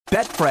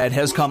Betfred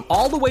has come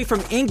all the way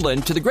from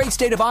England to the great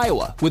state of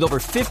Iowa with over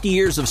 50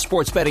 years of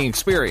sports betting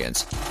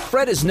experience.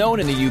 Fred is known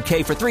in the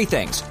UK for three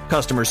things: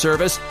 customer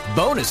service,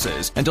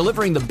 bonuses, and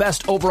delivering the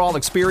best overall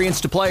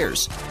experience to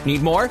players.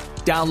 Need more?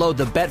 Download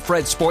the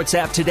Betfred Sports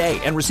app today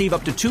and receive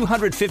up to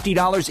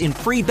 $250 in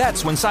free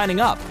bets when signing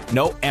up.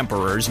 No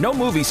emperors, no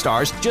movie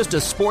stars, just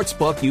a sports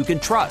book you can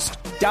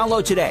trust.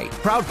 Download today.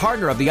 Proud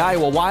partner of the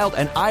Iowa Wild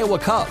and Iowa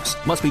Cubs.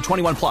 Must be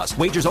 21 plus.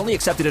 Wagers only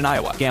accepted in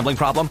Iowa. Gambling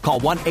problem? Call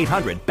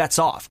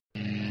 1-800-BETS-OFF.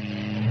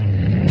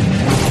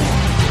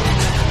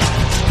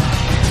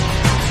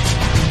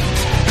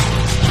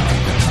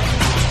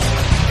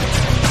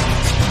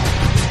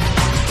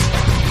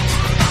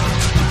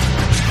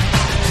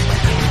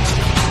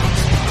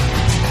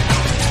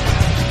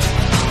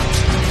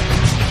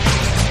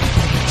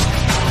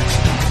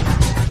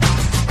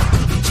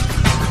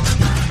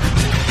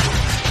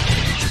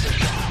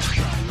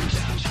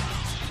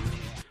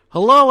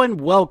 Hello and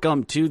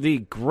welcome to the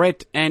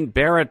Grit and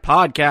Bear It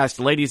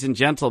podcast, ladies and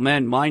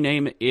gentlemen. My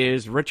name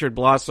is Richard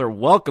Blosser,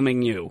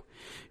 welcoming you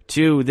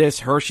to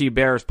this Hershey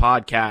Bears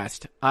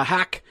podcast. A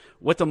hack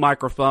with a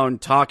microphone,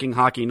 talking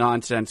hockey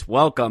nonsense.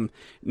 Welcome,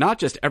 not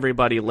just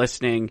everybody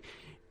listening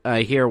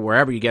here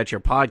wherever you get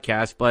your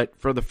podcast, but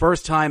for the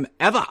first time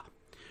ever,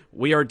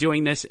 we are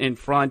doing this in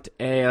front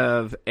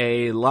of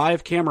a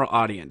live camera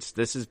audience.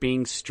 This is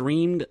being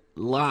streamed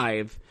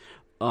live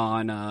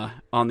on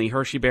the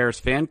Hershey Bears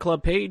fan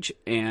club page,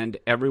 and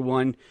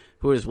everyone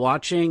who is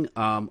watching,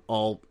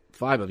 all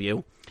five of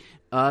you,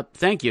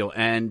 thank you.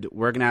 And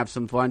we're going to have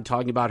some fun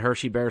talking about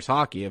Hershey Bears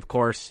hockey. Of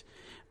course,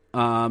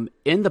 in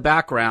the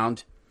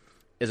background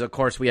is, of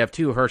course, we have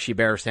two Hershey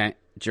Bears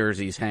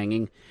jerseys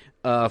hanging.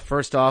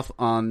 First off,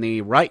 on the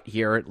right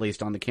here, at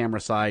least on the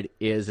camera side,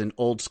 is an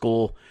old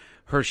school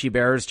Hershey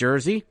Bears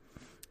jersey,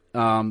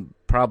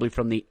 probably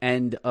from the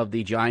end of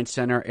the Giants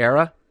Center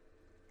era.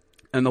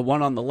 And the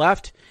one on the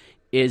left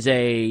is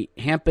a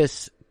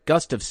Hampus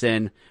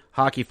Gustafsson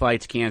Hockey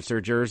Fights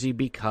Cancer jersey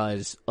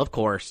because, of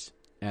course,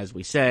 as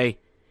we say,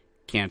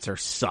 cancer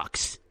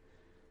sucks.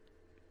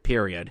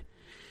 Period.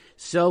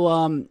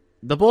 So,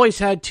 the boys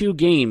had two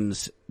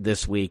games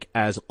this week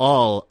as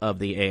all of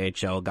the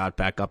AHL got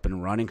back up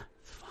and running.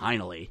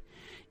 Finally.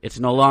 It's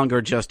no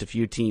longer just a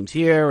few teams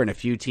here and a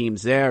few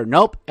teams there.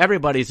 Nope,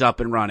 everybody's up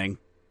and running.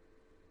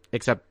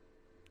 Except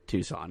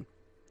Tucson.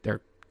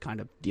 They're kind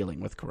of dealing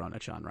with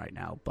Corona-chan right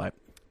now. But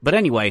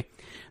anyway,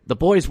 the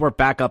boys were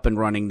back up and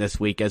running this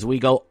week as we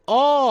go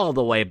all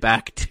the way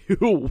back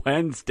to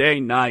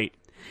Wednesday night.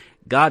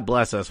 God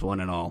bless us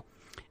one and all.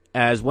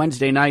 As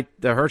Wednesday night,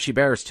 the Hershey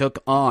Bears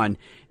took on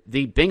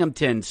the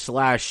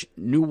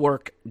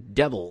Binghamton/Newark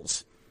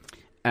Devils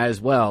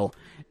as well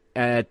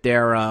at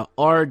their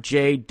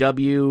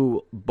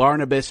RJW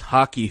Barnabas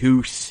Hockey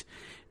House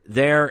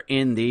there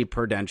in the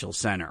Prudential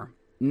Center.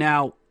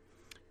 Now,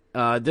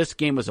 this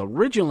game was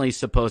originally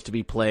supposed to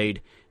be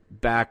played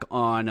back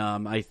on,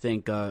 back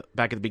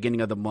at the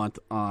beginning of the month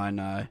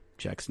on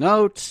Check's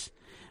Notes,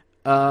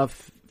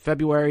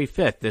 February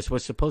 5th. This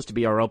was supposed to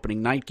be our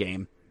opening night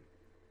game.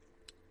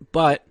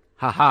 But,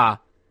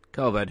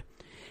 COVID,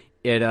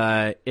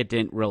 it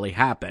didn't really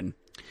happen.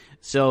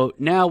 So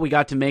now we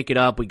got to make it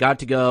up. We got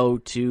to go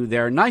to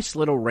their nice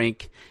little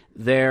rink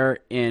there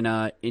in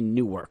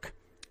Newark.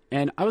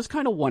 And I was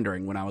kind of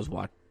wondering when I was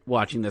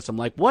watching this, I'm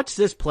like, what's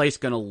this place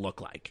going to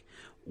look like?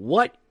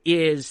 What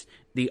is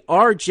the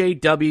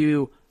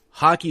RJW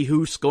Hockey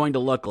House going to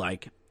look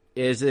like?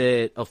 Is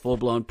it a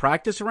full-blown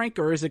practice rink,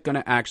 or is it going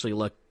to actually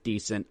look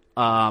decent?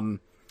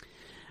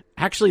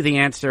 Actually, the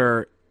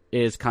answer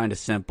is kind of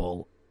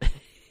simple.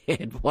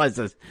 It was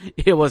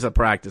a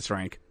practice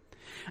rink.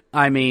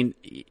 I mean,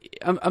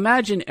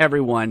 imagine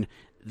everyone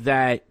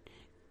that,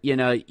 you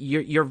know,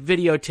 you're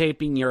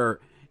videotaping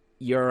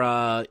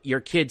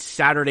your kid's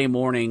Saturday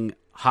morning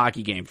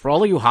hockey game. For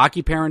all of you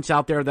hockey parents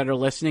out there that are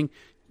listening,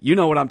 you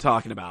know what I'm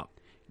talking about.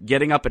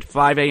 Getting up at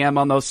 5 a.m.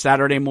 on those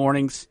Saturday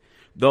mornings,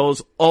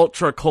 those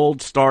ultra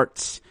cold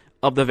starts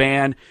of the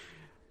van,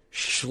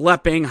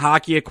 schlepping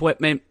hockey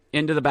equipment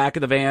into the back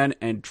of the van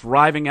and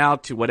driving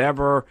out to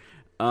whatever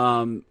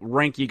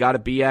rink you got to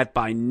be at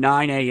by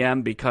 9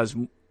 a.m. because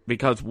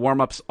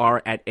warm-ups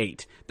are at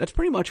 8. That's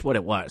pretty much what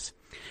it was.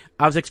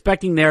 I was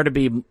expecting there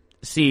to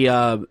see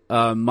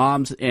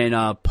moms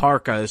in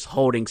parkas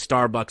holding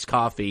Starbucks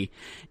coffee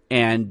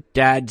and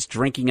dads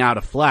drinking out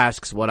of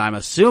flasks, what I'm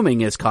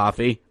assuming is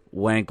coffee,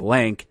 wink,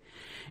 wink.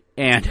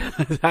 And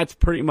that's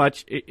pretty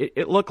much,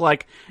 it looked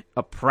like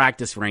a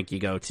practice rink you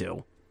go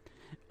to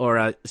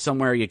or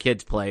somewhere your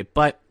kids play.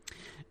 But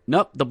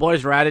nope, the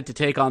boys were at it to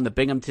take on the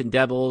Binghamton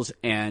Devils,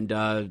 and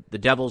the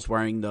Devils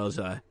wearing those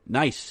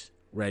nice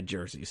red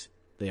jerseys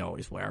they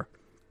always wear.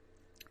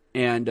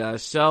 And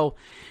so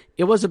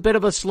it was a bit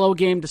of a slow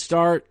game to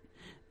start.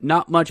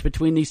 Not much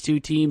between these two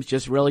teams,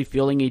 just really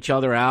feeling each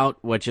other out,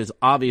 which is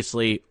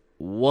obviously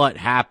what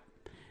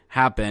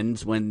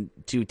happens when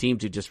two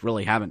teams who just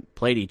really haven't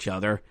played each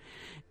other.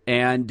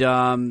 And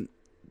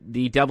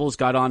the Devils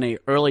got on an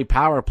early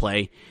power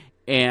play,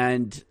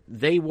 and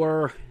they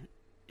were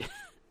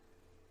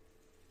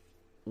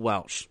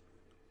Welsh.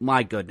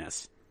 my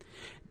goodness,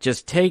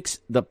 just takes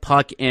the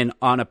puck in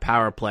on a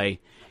power play,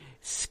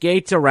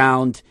 skates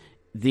around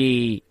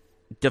the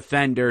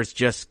defenders,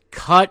 just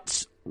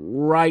cuts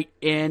right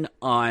in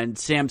on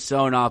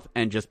Samsonov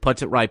and just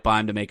puts it right by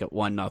him to make it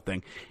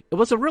 1-0. It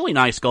was a really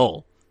nice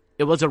goal.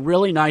 It was a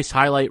really nice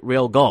highlight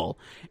reel goal.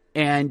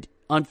 And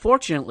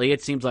unfortunately,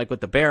 it seems like with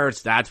the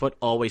Bears, that's what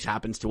always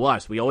happens to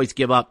us. We always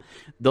give up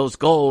those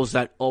goals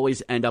that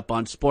always end up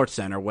on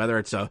SportsCenter, whether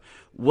it's a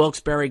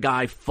Wilkes-Barre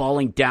guy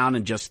falling down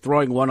and just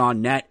throwing one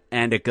on net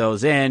and it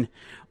goes in,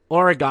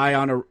 or a guy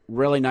on a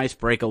really nice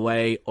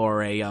breakaway,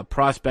 or a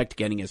prospect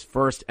getting his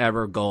first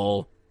ever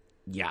goal.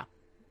 Yeah,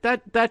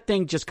 that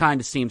thing just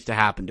kind of seems to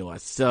happen to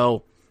us.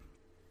 So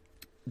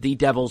the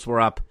Devils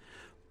were up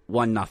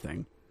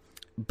 1-0.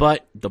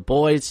 But the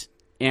boys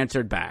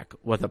answered back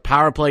with a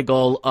power play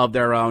goal of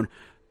their own.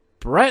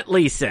 Brett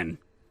Leeson,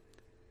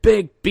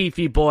 big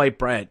beefy boy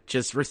Brett,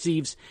 just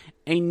receives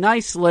a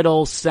nice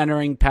little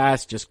centering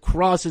pass, just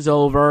crosses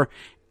over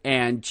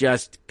and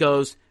just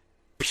goes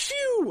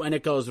pew, and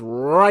it goes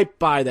right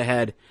by the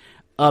head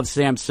of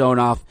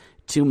Samsonov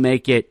to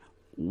make it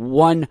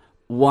 1-1,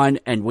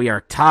 and we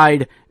are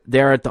tied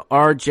there at the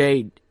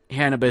RJ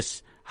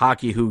Hannibus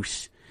Hockey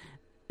Hoose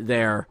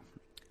there.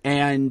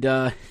 And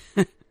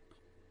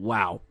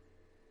wow.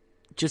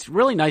 Just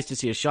really nice to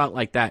see a shot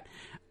like that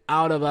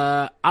out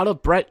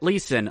of Brett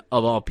Leeson,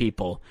 of all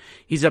people.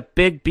 He's a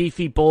big,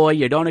 beefy boy.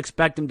 You don't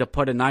expect him to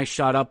put a nice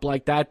shot up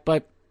like that,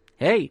 but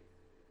hey,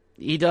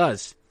 he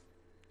does.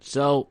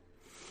 So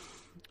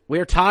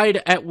we're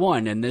tied at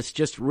 1, and this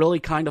just really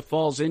kind of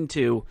falls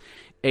into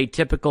a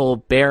typical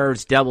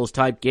Bears-Devils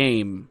type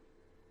game.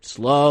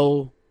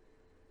 Slow,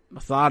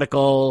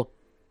 methodical,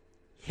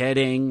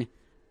 hitting,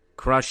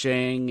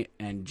 crushing,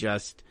 and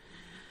just...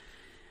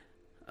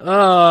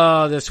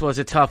 oh, this was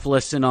a tough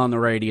listen on the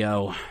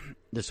radio.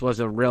 This was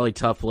a really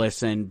tough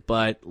listen,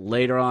 but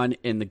later on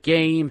in the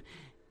game,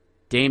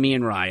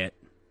 Damian Riot.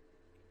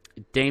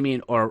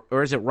 Or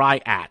is it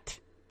Riot?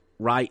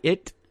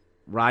 Riot?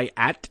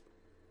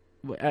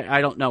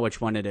 I don't know which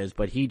one it is,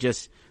 but he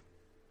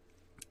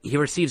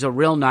receives a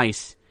real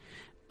nice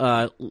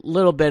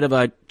little bit of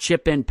a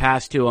chip-in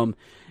pass to him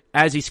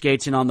as he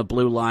skates in on the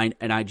blue line,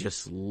 and I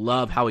just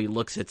love how he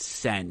looks at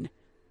Sen.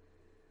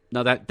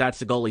 No, that's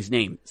the goalie's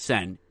name,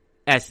 Sen.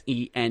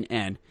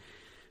 Senn.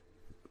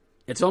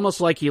 It's almost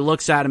like he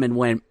looks at him and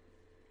went,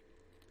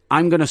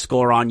 I'm going to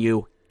score on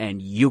you,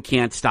 and you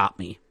can't stop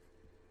me.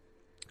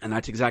 And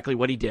that's exactly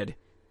what he did.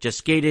 Just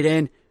skated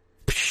in,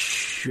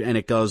 and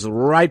it goes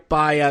right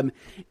by him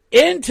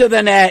into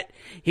the net.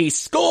 He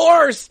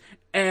scores,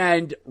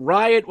 and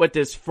Riot with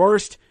his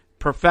first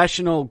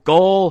professional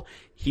goal.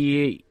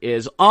 He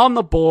is on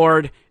the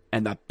board,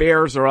 and the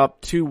Bears are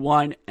up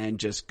 2-1 and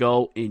just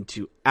go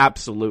into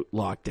absolute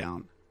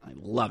lockdown. I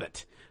love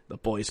it. The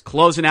boys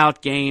closing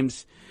out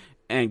games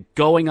and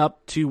going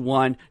up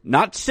 2-1,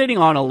 not sitting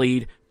on a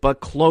lead, but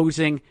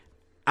closing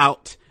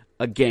out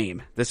a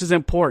game. This is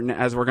important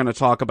as we're going to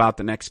talk about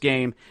the next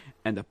game,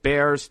 and the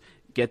Bears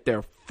get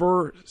their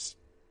first,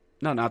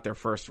 no, not their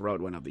first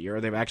road win of the year.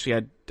 They've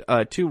actually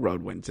had 2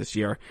 road wins this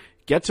year.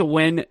 Gets a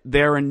win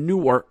there in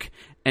Newark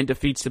and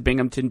defeats the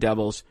Binghamton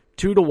Devils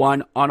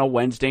 2-1 on a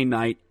Wednesday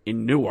night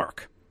in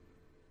Newark.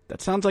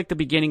 That sounds like the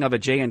beginning of a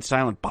Jay and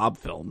Silent Bob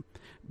film.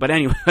 But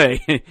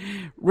anyway,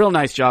 real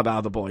nice job out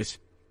of the boys.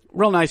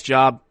 Real nice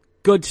job.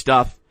 Good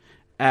stuff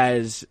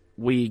as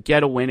we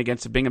get a win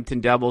against the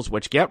Binghamton Devils,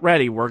 which, get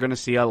ready, we're going to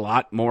see a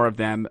lot more of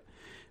them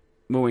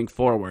moving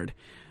forward.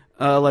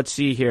 Let's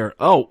see here.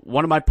 Oh,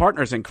 one of my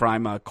partners in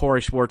crime,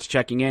 Corey Schwartz,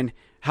 checking in.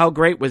 How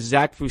great was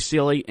Zach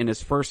Fusilli in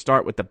his first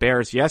start with the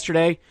Bears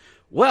yesterday?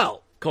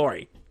 Well,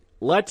 Corey,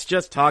 let's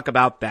just talk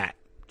about that,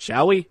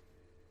 shall we?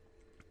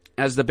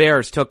 As the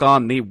Bears took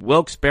on the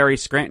Wilkes-Barre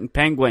Scranton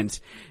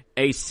Penguins,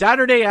 a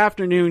Saturday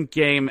afternoon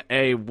game,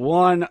 a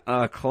 1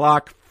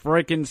 o'clock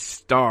freaking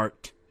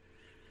start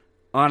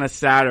on a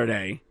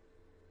Saturday.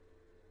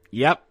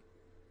 Yep,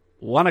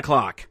 1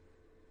 o'clock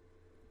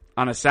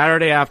on a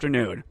Saturday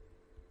afternoon.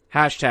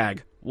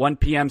 Hashtag 1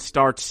 p.m.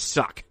 starts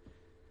suck.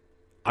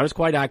 I was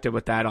quite active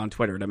with that on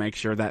Twitter to make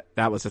sure that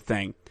that was a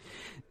thing.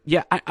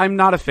 Yeah, I'm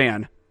not a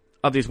fan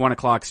of these 1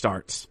 o'clock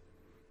starts,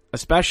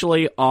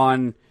 especially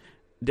on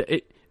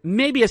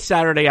maybe a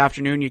Saturday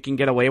afternoon you can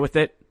get away with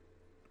it,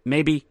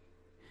 maybe.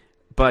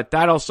 But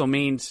that also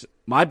means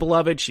my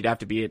beloved, she'd have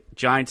to be at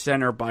Giant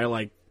Center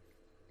by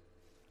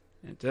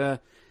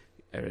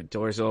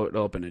doors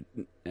open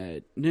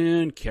at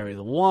noon, carry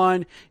the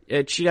 1.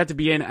 She'd have to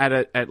be in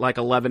at like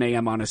 11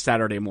 a.m. on a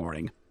Saturday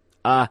morning.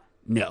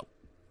 No.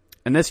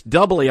 And this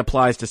doubly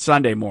applies to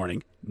Sunday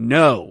morning.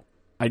 No.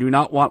 I do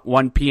not want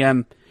 1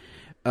 p.m.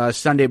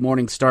 Sunday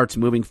morning starts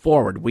moving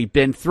forward. We've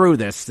been through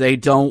this. They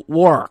don't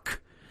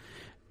work.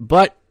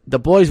 But the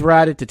boys were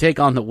at it to take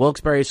on the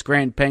Wilkes-Barre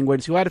Scranton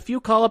Penguins, who had a few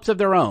call-ups of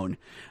their own.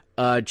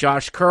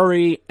 Josh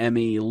Curry,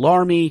 Emmy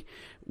Larmy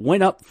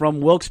went up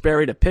from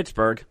Wilkes-Barre to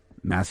Pittsburgh.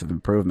 Massive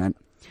improvement.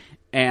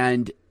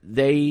 And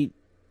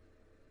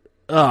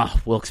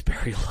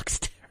Wilkes-Barre looks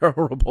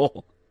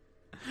terrible.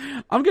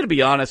 I'm going to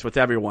be honest with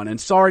everyone, and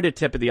sorry to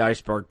Tip of the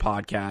Iceberg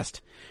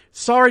podcast.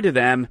 Sorry to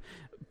them,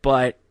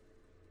 but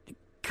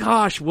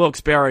gosh,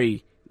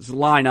 Wilkes-Barre's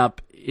lineup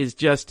is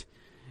just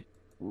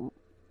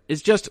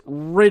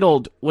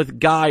riddled with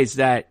guys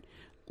that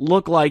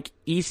look like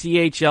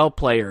ECHL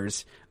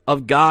players,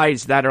 of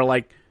guys that are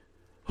like,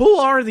 who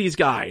are these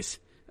guys?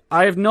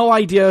 I have no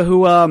idea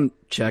who,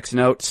 checks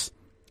notes,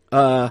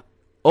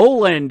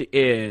 Oland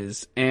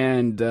is,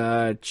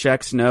 and,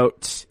 checks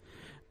notes,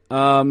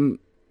 Nozinet,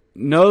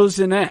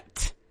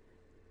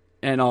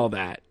 and all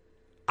that.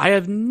 I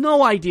have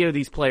no idea who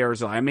these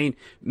players are. I mean,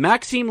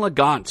 Maxime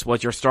Lagance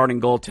was your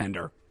starting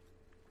goaltender.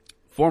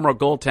 Former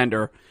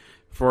goaltender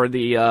for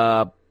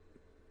the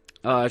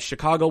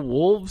Chicago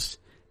Wolves,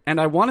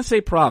 and I want to say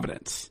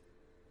Providence,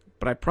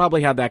 but I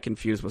probably had that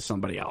confused with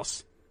somebody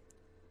else.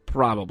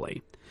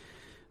 Probably.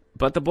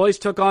 But the boys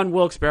took on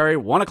Wilkes-Barre,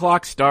 1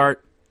 o'clock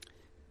start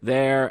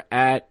there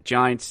at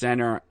Giants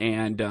Center,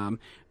 and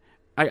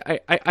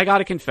I got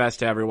to confess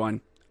to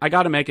everyone. I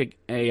got to make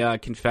a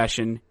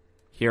confession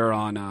here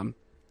on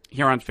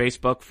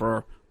Facebook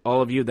for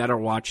all of you that are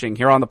watching.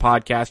 Here on the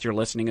podcast, you're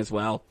listening as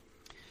well.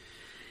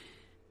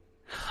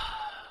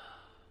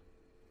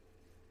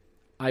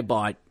 I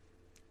bought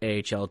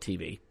AHL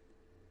TV.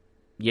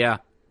 Yeah,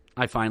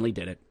 I finally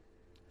did it.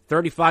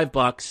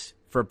 $35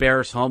 for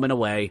Bears home and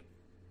away.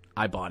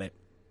 I bought it.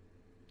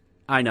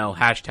 I know,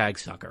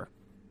 #sucker.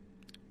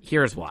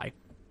 Here's why.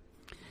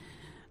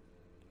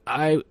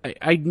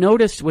 I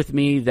noticed with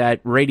me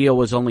that radio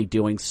was only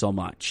doing so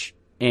much.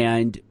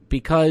 And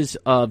because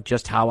of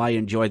just how I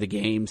enjoy the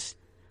games,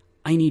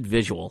 I need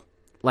visual.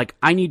 Like,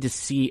 I need to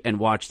see and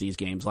watch these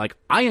games. Like,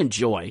 I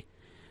enjoy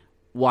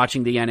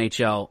watching the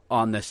NHL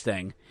on this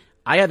thing.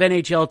 I have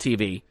NHL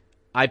TV.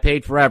 I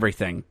paid for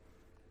everything.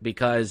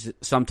 Because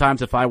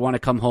sometimes if I want to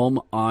come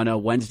home on a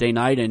Wednesday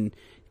night and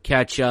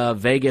catch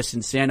Vegas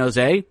and San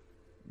Jose,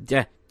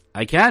 yeah,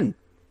 I can.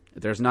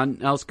 There's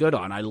nothing else good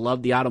on. I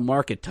love the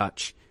out-of-market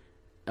touch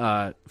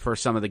for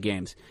some of the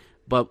games.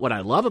 But what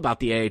I love about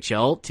the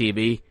AHL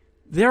TV,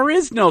 there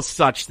is no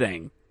such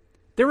thing.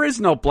 There is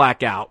no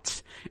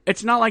blackouts.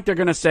 It's not like they're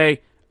going to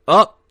say,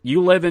 oh,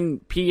 you live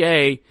in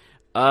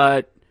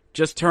PA,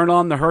 just turn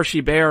on the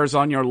Hershey Bears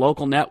on your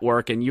local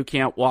network and you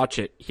can't watch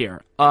it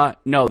here.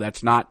 No,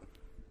 that's not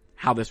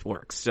how this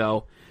works.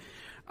 So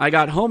I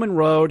got home and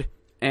road,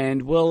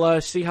 and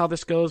we'll see how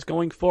this goes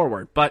going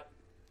forward. But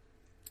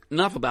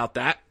enough about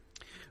that.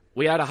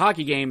 We had a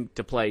hockey game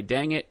to play,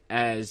 dang it,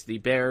 as the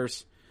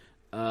Bears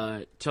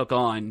took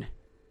on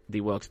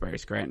the Wilkes-Barre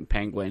Scranton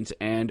Penguins.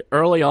 And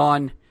early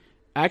on,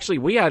 actually,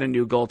 we had a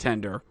new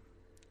goaltender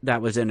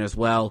that was in as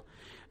well.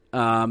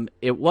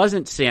 It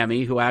wasn't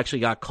Sammy, who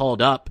actually got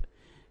called up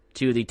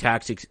to the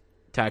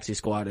taxi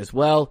squad as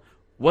well.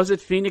 Was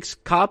it Phoenix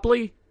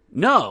Copley?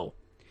 No.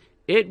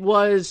 It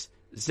was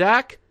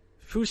Zach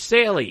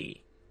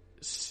Fuseli,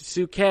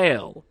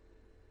 Suki,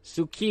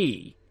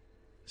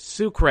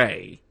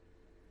 Sucre.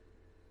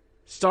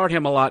 Start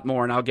him a lot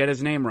more, and I'll get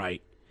his name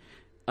right.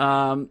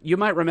 You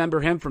might remember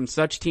him from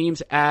such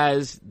teams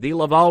as the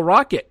Laval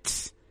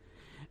Rockets.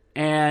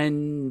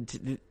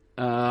 And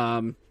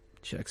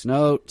checks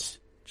notes,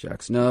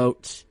 checks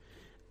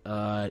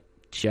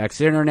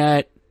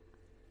internet.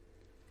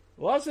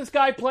 What does this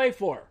guy play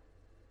for?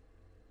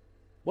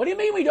 What do you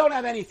mean we don't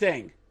have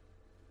anything?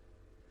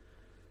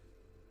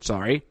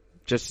 Sorry,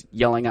 just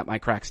yelling at my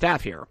crack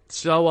staff here.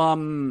 So,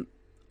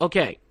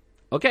 okay.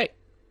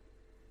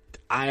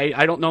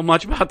 I don't know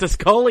much about this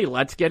goalie.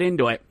 Let's get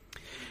into it.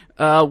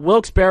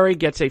 Wilkes-Barre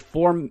gets a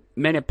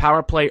 4-minute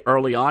power play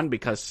early on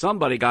because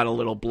somebody got a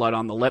little blood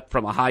on the lip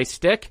from a high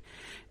stick.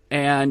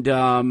 And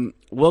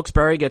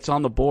Wilkes-Barre gets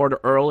on the board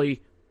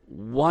early,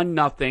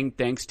 1-0,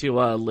 thanks to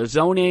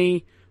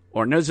Lizzone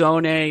or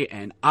Nazone,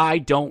 and I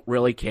don't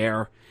really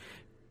care.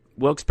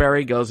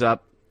 Wilkes-Barre goes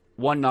up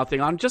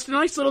 1-0 on just a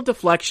nice little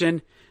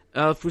deflection.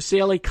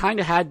 Fuseli kind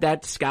of had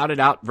that scouted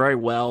out very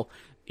well.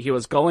 He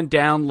was going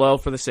down low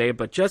for the save,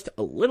 but just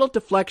a little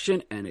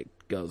deflection, and it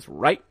goes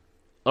right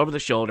over the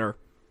shoulder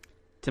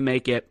to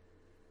make it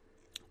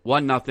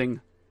 1-0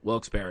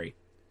 Wilkes-Barre.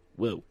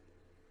 Woo.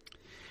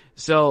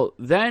 So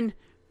then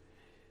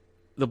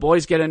the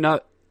boys get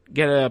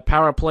a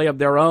power play of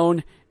their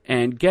own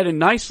and get a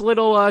nice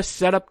little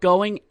setup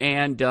going.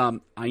 And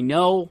I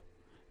know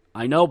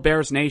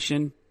Bears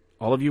Nation,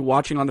 all of you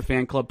watching on the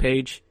fan club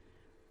page,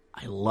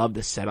 I love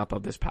the setup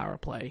of this power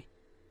play.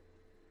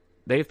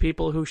 They have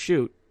people who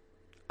shoot.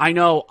 I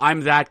know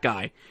I'm that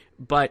guy,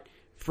 but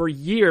for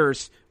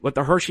years with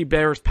the Hershey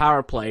Bears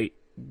power play,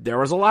 there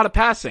was a lot of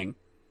passing.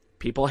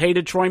 People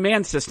hated Troy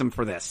Mann's system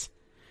for this,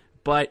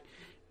 but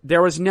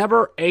there was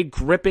never a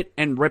grip it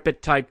and rip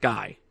it type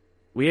guy.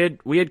 We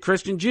had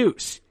Christian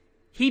Juice.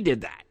 He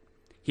did that.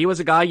 He was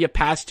a guy you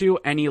passed to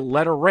and he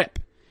let her rip.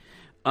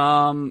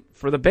 For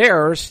the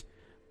Bears,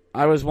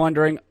 I was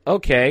wondering,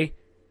 okay,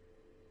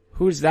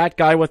 who's that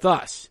guy with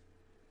us?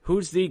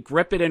 Who's the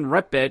grip it and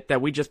rip it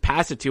that we just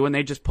pass it to and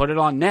they just put it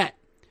on net?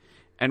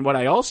 And what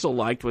I also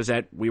liked was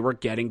that we were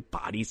getting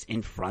bodies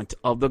in front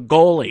of the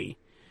goalie.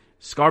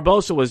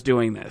 Scarbosa was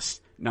doing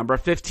this. Number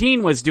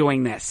 15 was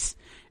doing this.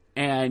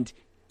 And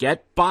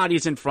get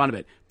bodies in front of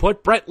it.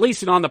 Put Brett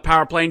Leeson on the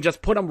power play and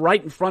just put him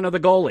right in front of the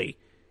goalie.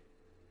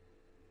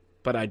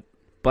 But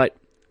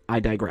I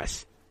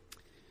digress.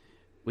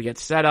 We get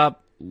set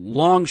up,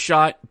 long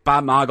shot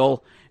by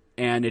Mogul,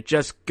 and it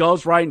just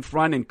goes right in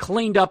front and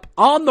cleaned up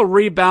on the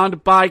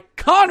rebound by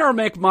Connor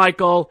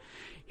McMichael.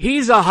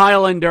 He's a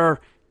Highlander,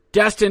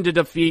 destined to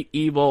defeat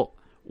evil.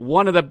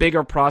 One of the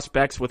bigger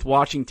prospects with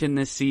Washington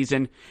this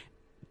season.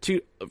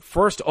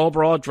 First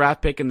overall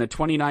draft pick in the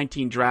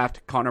 2019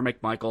 draft, Connor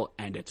McMichael,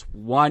 and it's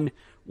 1-1.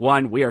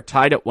 We are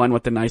tied at 1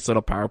 with a nice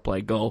little power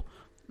play goal.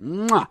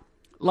 Mwah!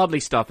 Lovely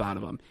stuff out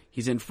of him.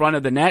 He's in front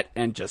of the net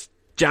and just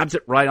jabs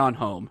it right on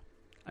home.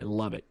 I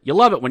love it. You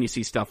love it when you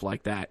see stuff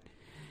like that.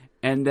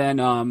 And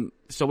then,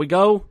 so we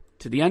go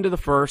to the end of the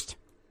first,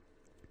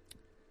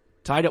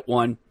 tied at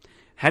 1,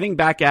 heading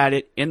back at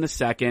it in the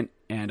second,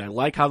 and I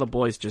like how the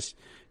boys just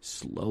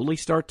slowly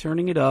start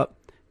turning it up,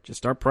 just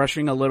start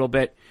pressuring a little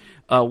bit.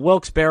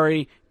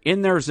 Wilkes-Barre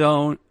in their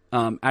zone,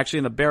 actually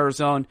in the Bears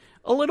zone,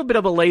 a little bit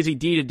of a lazy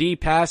D-to-D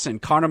pass,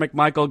 and Connor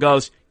McMichael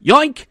goes,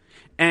 yoink,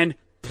 and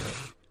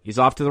he's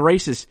off to the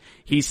races.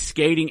 He's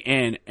skating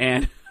in,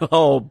 and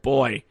oh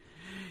boy,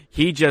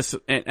 he just,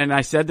 and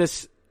I said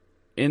this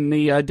in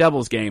the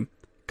Devils game,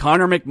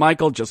 Connor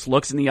McMichael just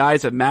looks in the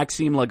eyes of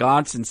Maxime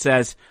Lagance and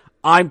says,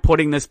 I'm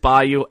putting this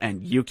by you,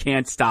 and you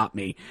can't stop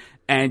me,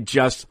 and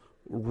just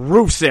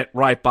roofs it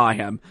right by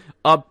him.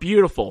 A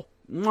beautiful,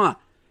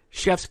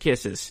 chef's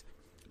kisses,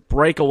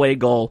 breakaway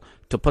goal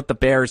to put the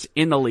Bears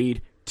in the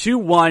lead,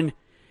 2-1,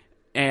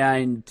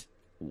 and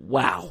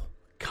wow,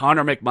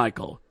 Connor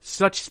McMichael,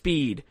 such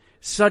speed,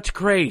 such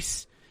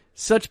grace,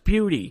 such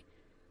beauty.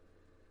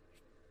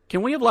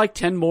 Can we have like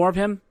 10 more of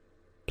him,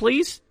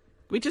 please?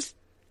 Can we just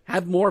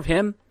have more of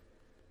him?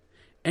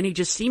 And he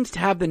just seems to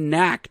have the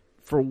knack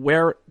for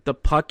where the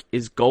puck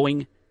is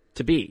going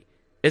to be.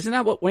 Isn't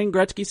that what Wayne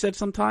Gretzky said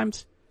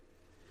sometimes?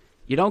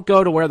 You don't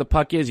go to where the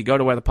puck is, you go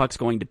to where the puck's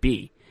going to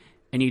be.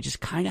 And he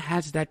just kind of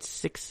has that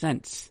sixth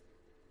sense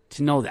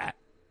to know that.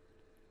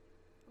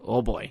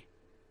 Oh boy,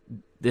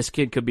 this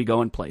kid could be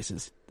going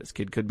places. This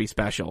kid could be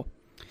special.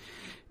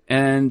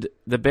 And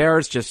the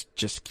Bears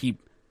just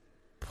keep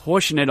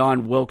pushing it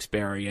on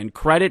Wilkes-Barre. And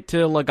credit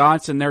to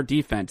Lagance and their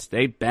defense.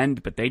 They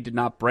bend, but they did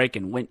not break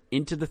and went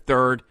into the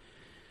third.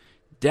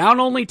 Down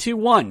only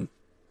 2-1.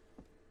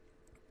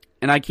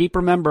 And I keep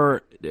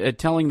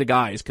telling the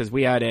guys, because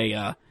we had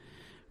a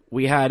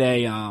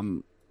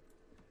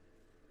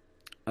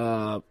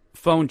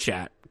phone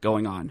chat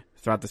going on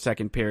throughout the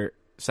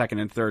second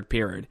and third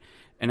period.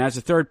 And as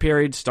the third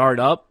period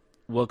started up,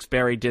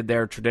 Wilkes-Barre did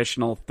their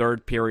traditional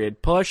third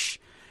period push.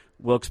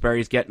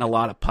 Wilkes-Barre's getting a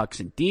lot of pucks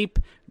in deep.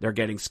 They're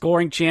getting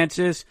scoring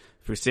chances.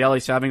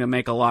 Fuseli's having to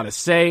make a lot of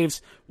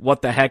saves.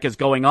 What the heck is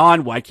going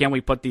on? Why can't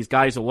we put these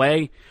guys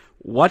away?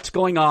 What's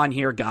going on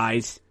here,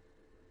 guys?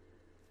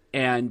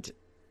 And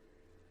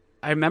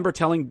I remember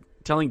telling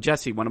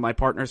Jesse, one of my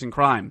partners in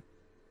crime,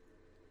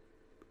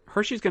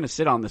 Hershey's going to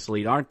sit on this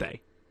lead, aren't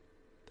they?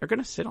 They're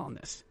going to sit on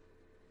this.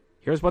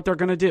 Here's what they're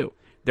going to do.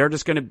 They're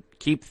just going to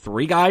keep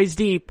 3 guys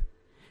deep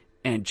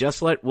and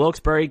just let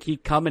Wilkes-Barre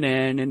keep coming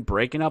in and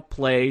breaking up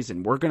plays,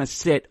 and we're going to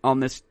sit on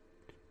this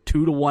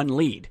 2-1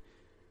 lead.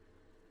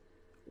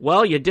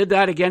 Well, you did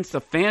that against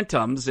the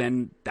Phantoms,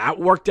 and that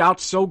worked out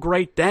so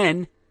great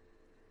then.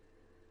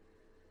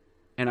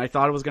 And I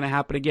thought it was going to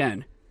happen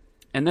again.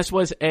 And this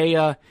was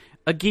a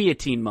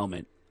guillotine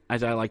moment,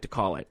 as I like to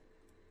call it.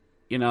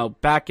 You know,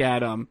 back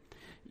at,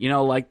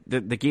 like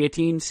the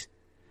guillotines.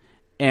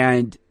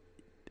 And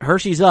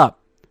Hershey's up,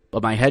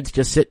 but my head's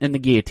just sitting in the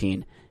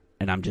guillotine.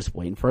 And I'm just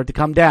waiting for it to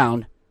come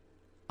down.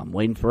 I'm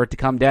waiting for it to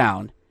come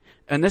down.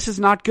 And this is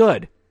not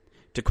good.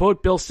 To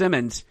quote Bill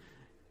Simmons,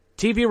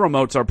 TV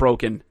remotes are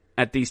broken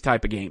at these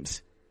type of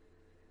games.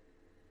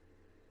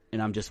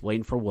 And I'm just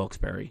waiting for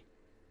Wilkes-Barre.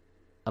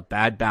 A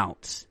bad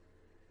bounce.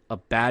 A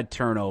bad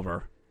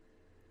turnover.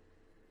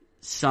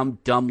 Some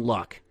dumb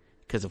luck.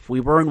 Because if we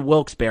were in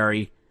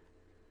Wilkes-Barre,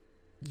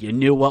 you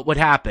knew what would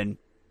happen.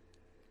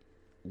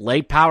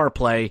 Late power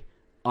play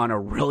on a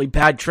really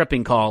bad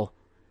tripping call.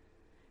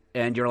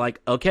 And you're like,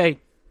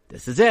 okay,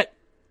 this is it.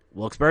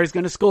 Wilkes-Barre's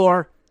going to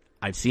score.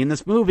 I've seen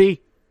this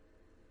movie.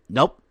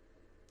 Nope.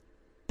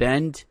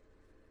 Bend,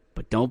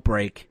 but don't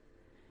break.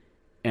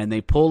 And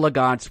they pull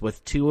Lagance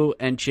with 2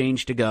 and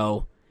change to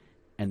go.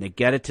 And they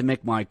get it to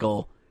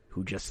McMichael,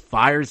 who just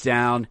fires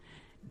down,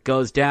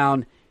 goes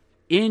down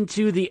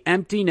into the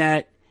empty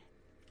net,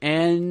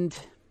 and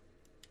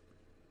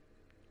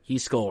he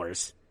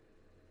scores.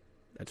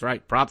 That's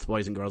right. Props,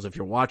 boys and girls. If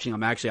you're watching,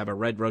 I have a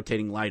red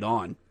rotating light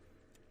on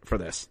for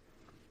this.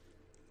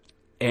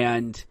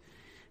 And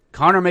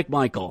Connor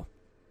McMichael,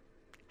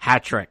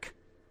 hat trick.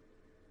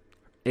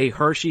 A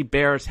Hershey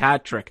Bears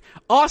hat trick.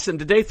 Awesome.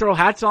 Did they throw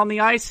hats on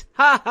the ice?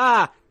 Ha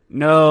ha.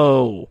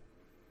 No.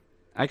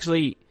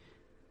 Actually,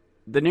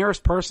 the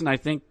nearest person, I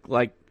think,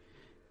 like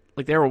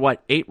they were,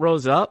 8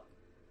 rows up?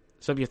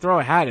 So if you throw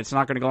a hat, it's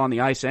not going to go on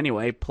the ice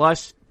anyway.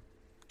 Plus,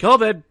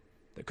 COVID.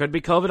 There could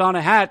be COVID on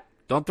a hat.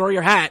 Don't throw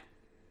your hat.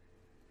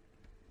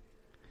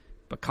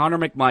 But Connor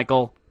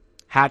McMichael,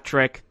 hat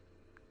trick,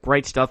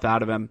 great stuff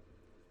out of him.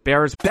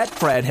 Bears.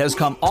 Betfred has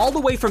come all the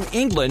way from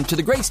England to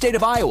the great state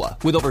of Iowa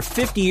with over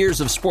 50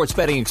 years of sports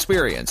betting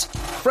experience.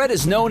 Fred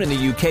is known in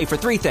the UK for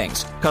three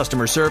things: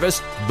 customer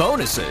service,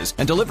 bonuses,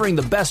 and delivering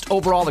the best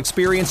overall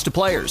experience to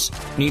players.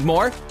 Need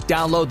more?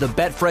 Download the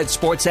Betfred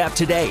Sports app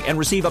today and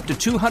receive up to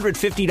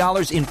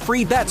 $250 in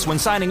free bets when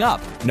signing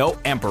up. No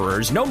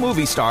emperors, no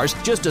movie stars,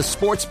 just a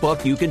sports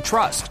book you can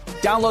trust.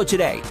 Download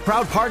today.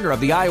 Proud partner of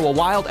the Iowa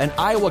Wild and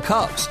Iowa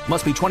Cubs.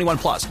 Must be 21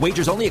 plus.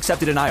 Wagers only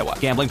accepted in Iowa.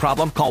 Gambling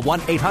problem? Call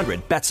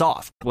 1-800-BETS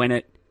off. Win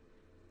it.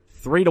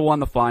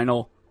 3-1 the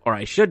final. Or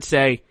I should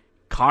say,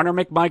 Connor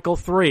McMichael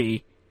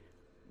 3,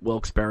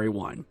 Wilkes-Barre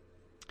 1.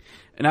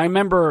 And I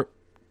remember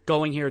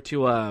going here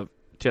to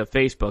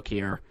Facebook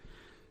here,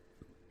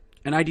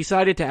 and I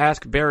decided to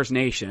ask Bears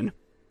Nation,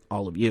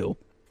 all of you,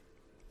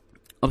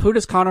 of who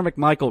does Connor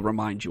McMichael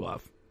remind you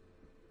of?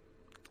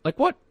 Like,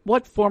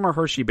 what former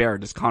Hershey Bear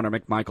does Connor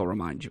McMichael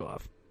remind you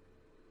of?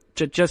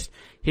 Just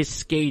his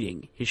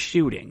skating, his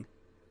shooting.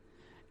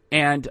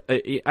 And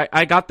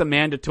I got the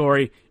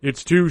mandatory,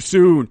 it's too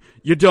soon.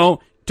 You don't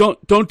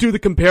do the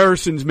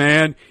comparisons,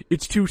 man.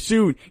 It's too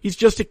soon. He's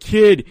just a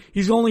kid.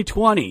 He's only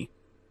 20.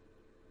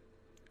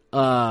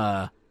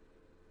 We're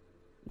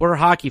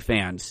hockey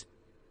fans.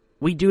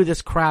 We do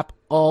this crap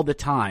all the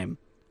time.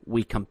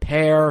 We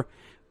compare,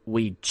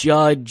 we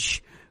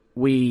judge,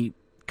 we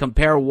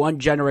compare one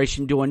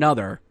generation to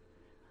another.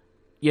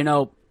 You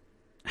know,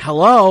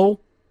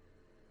 hello?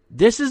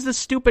 This is the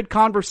stupid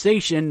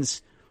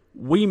conversations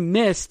we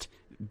missed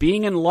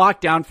being in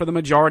lockdown for the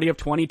majority of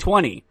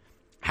 2020.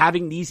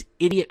 Having these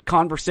idiot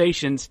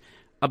conversations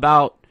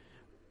about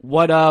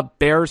what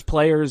Bears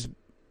players,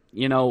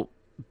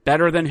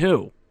 better than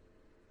who.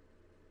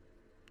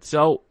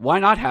 So why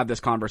not have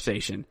this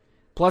conversation?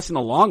 Plus, in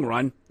the long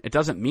run, it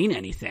doesn't mean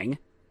anything.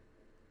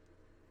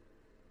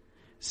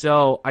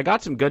 So I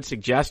got some good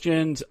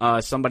suggestions.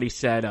 Somebody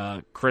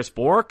said Chris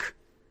Bourque,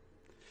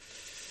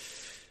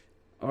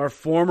 our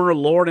former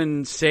Lord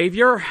and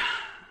Savior.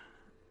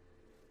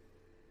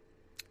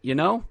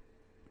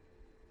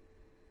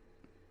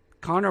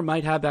 Connor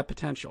might have that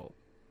potential.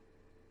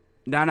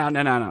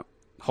 No.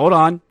 Hold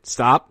on.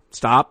 Stop.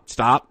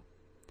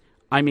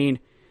 I mean,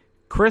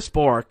 Chris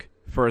Bourque,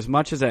 for as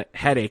much as a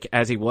headache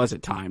as he was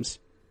at times,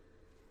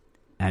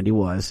 and he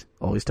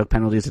always took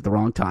penalties at the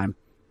wrong time,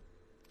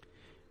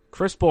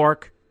 Chris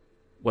Bourque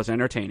was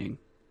entertaining.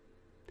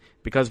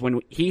 Because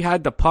when he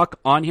had the puck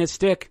on his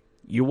stick,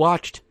 you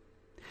watched.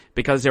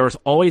 Because there was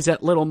always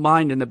that little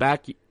mind in the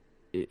back,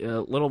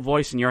 little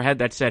voice in your head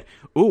that said,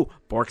 ooh,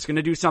 Bourque's going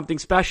to do something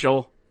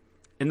special.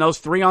 In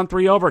those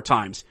 3-on-3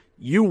 overtimes,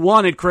 you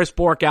wanted Chris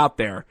Bourque out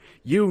there.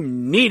 You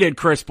needed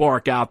Chris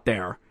Bourque out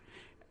there.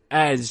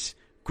 As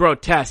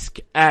grotesque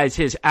as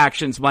his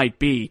actions might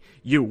be,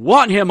 you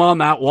want him on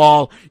that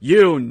wall.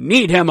 You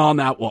need him on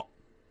that wall.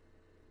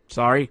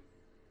 Sorry.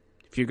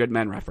 Few Good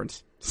Men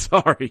reference.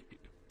 Sorry.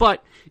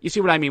 But you see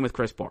what I mean with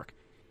Chris Bourque.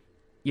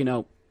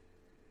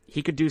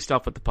 He could do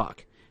stuff with the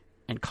puck.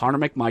 And Connor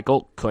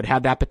McMichael could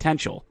have that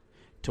potential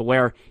to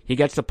where he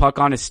gets the puck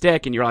on his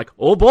stick and you're like,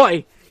 oh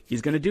boy,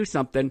 he's going to do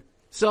something.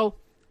 So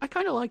I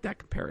kind of like that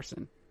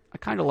comparison. I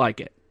kind of like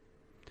it.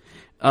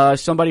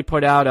 Somebody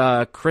put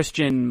out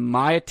Christian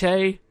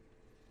Maite.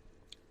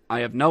 I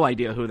have no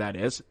idea who that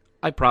is.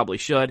 I probably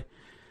should.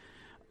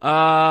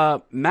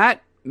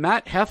 Matt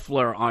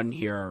Heffler on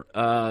here.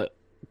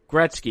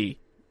 Gretzky.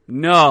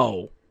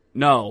 No,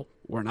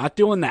 we're not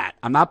doing that.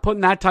 I'm not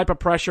putting that type of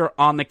pressure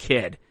on the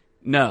kid.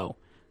 No.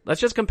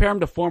 Let's just compare him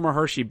to former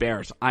Hershey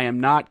Bears. I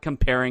am not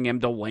comparing him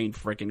to Wayne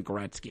frickin'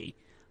 Gretzky.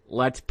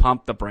 Let's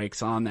pump the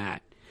brakes on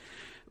that.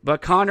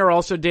 But Connor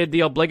also did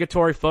the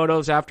obligatory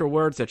photos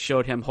afterwards that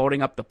showed him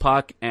holding up the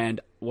puck and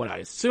what I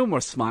assume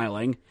was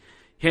smiling.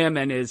 Him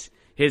and his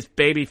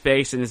baby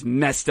face and his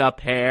messed up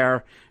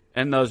hair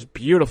and those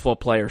beautiful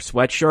player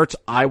sweatshirts.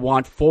 I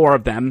want 4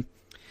 of them.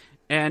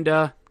 And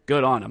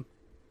good on him.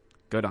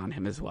 Good on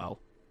him as well.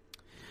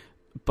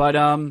 But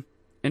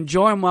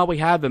enjoy him while we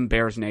have him,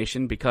 Bears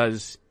Nation,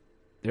 because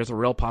there's a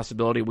real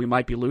possibility we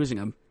might be losing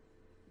him.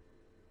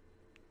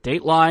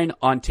 Dateline,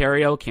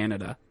 Ontario,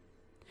 Canada.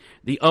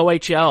 The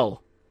OHL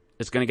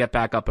is going to get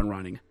back up and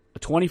running. A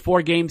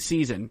 24-game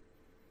season.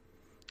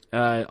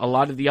 A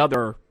lot of the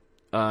other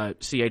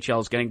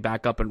CHL is getting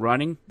back up and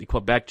running. The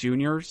Quebec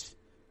Juniors.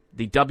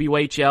 The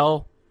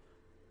WHL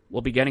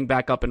will be getting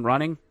back up and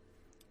running.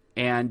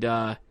 And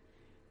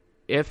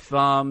if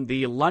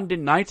the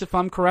London Knights, if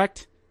I'm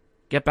correct,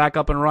 get back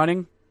up and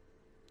running,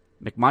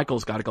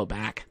 McMichael's got to go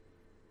back.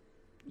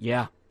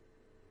 Yeah.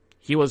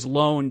 He was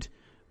loaned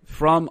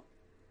from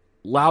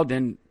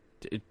Loudoun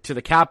to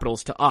the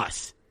Capitals to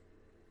us.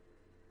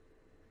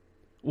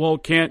 Well,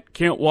 can't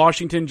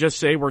Washington just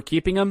say we're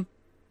keeping him?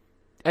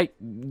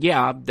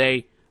 Yeah,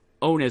 they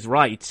own his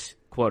rights,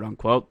 quote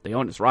unquote. They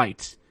own his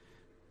rights.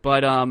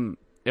 But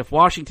if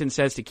Washington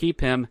says to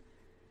keep him,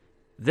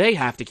 they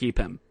have to keep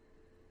him.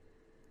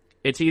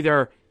 It's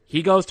either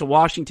he goes to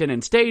Washington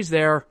and stays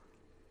there,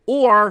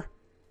 or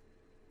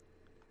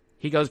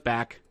he goes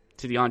back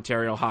to the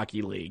Ontario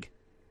Hockey League.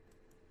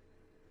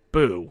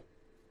 boo,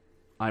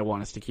 I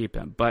want us to keep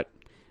him. But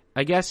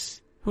I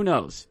guess, who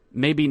knows?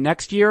 Maybe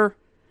next year,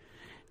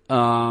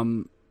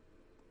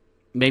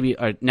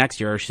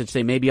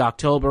 maybe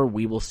October,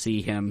 we will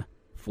see him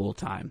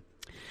full-time.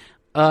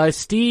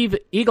 Steve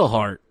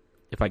Eagleheart,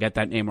 if I get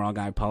that name wrong,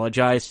 I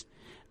apologize.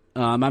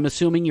 I'm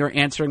assuming you're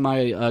answering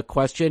my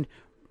question.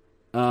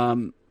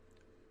 Brian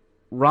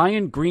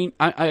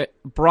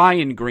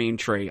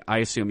Greentree, I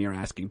assume you're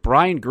asking.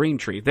 Brian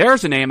Greentree.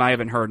 There's a name I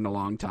haven't heard in a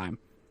long time.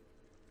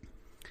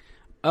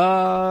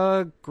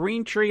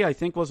 Greentree, I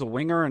think, was a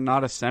winger and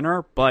not a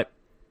center, but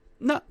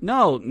not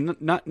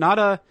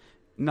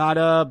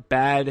a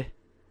bad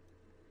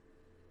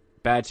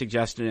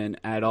suggestion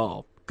at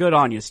all. Good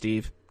on you,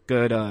 Steve.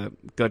 Good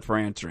for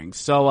answering.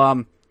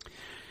 So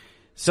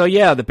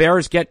yeah, the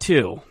Bears get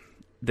 2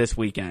 this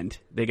weekend.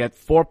 They get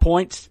 4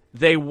 points.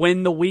 They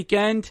win the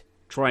weekend.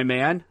 Troy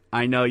Mann,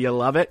 I know you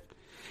love it.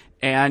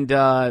 And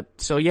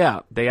so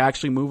yeah, they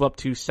actually move up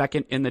to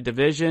second in the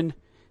division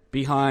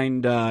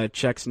behind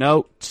Check's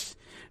notes.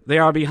 They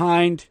are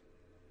behind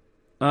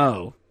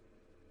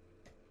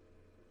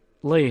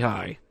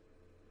Lehigh.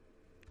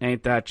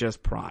 Ain't that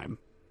just prime?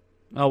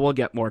 Oh, we'll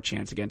get more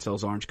chance against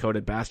those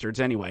orange-coated bastards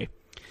anyway.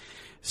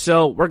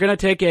 So we're going to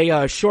take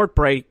a short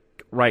break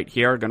right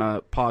here. Going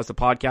to pause the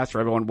podcast for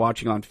everyone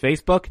watching on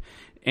Facebook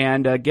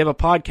and give a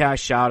podcast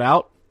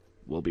shout-out.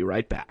 We'll be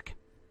right back.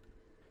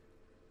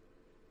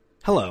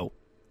 Hello.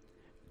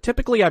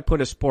 Typically, I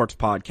put a sports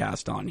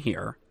podcast on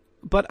here,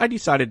 but I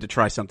decided to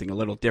try something a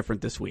little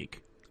different this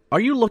week. Are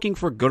you looking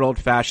for good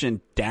old-fashioned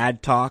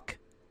dad talk?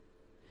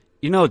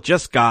 You know,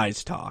 just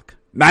guys talk.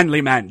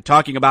 Manly men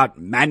talking about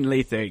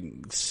manly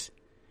things.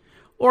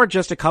 Or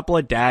just a couple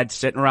of dads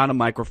sitting around a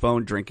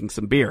microphone drinking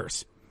some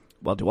beers.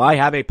 Well, do I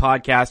have a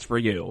podcast for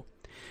you?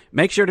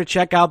 Make sure to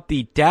check out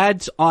the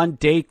Dads on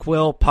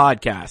Dayquil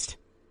podcast.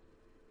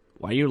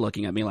 Why are you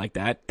looking at me like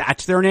that?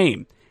 That's their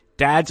name.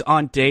 Dads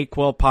on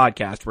Dayquil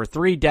podcast, where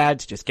 3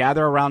 dads just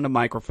gather around a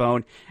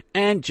microphone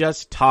and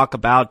just talk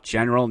about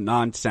general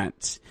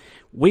nonsense.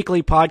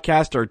 Weekly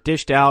podcasts are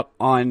dished out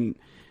on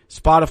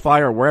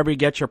Spotify or wherever you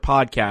get your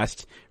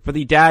podcasts for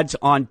the Dads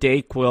on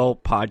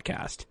Dayquil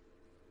podcast.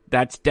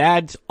 That's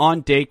Dads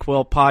on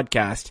Dayquil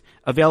podcast,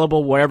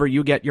 available wherever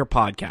you get your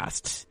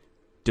podcasts.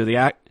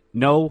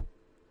 No,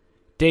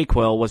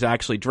 Dayquil was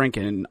actually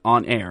drinking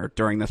on air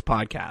during this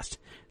podcast.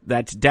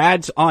 That's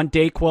Dads on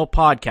Dayquil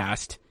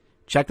podcast.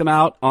 Check them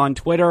out on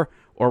Twitter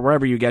or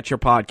wherever you get your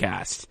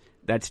podcasts.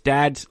 That's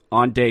Dads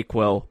on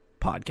Dayquil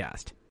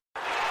podcast.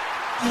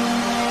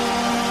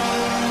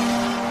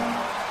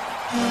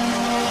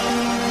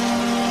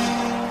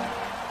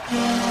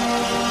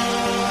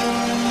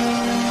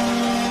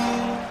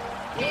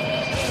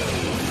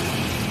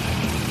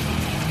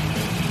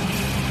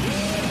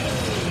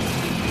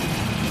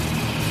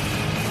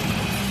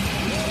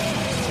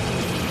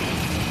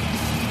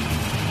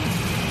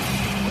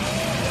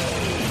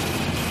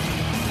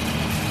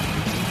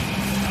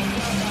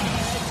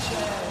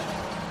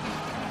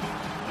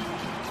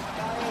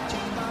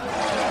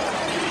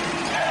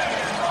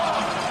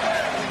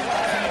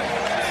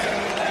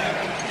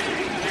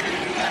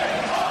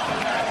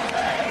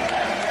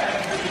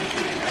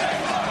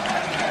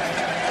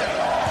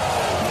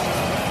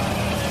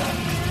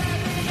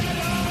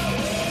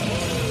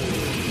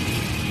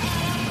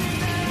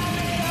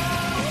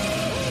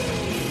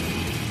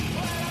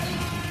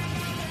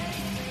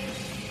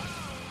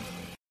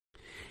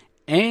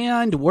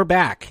 And we're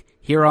back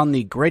here on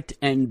the Grit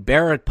and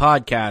Bear It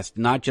podcast,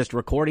 not just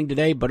recording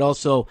today, but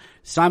also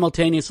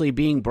simultaneously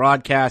being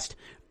broadcast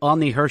on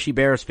the Hershey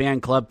Bears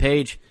fan club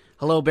page.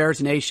 Hello,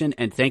 Bears Nation,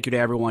 and thank you to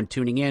everyone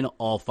tuning in,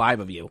 all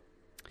 5 of you.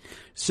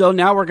 So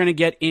now we're going to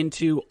get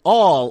into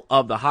all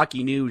of the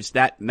hockey news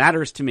that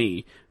matters to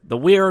me, the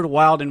weird,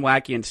 wild, and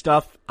wacky and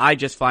stuff I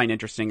just find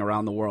interesting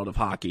around the world of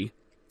hockey.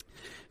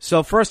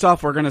 So first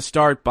off, we're going to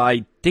start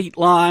by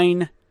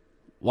Dateline,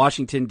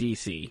 Washington,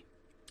 D.C.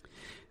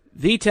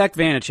 Vitek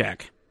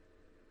Vanacek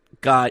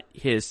got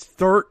his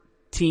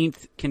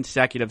 13th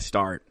consecutive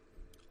start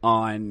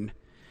on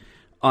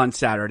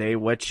Saturday,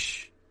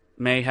 which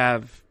may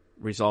have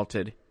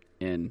resulted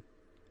in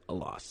a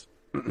loss.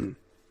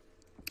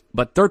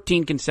 But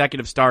 13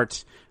 consecutive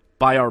starts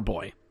by our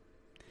boy.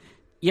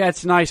 Yeah,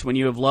 it's nice when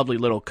you have lovely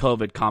little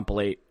COVID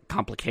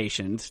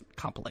complications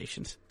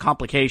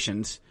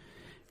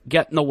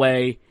get in the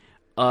way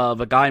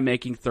of a guy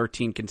making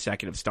 13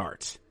 consecutive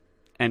starts.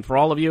 And for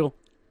all of you,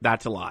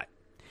 that's a lot.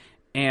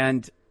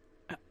 And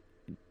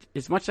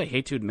as much as I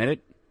hate to admit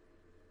it,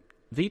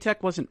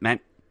 Vitek wasn't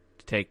meant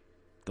to take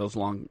those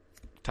long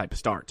type of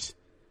starts.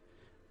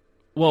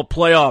 Well,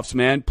 playoffs,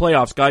 man.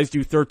 Playoffs. Guys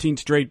do 13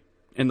 straight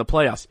in the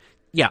playoffs.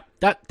 Yeah,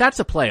 that's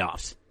a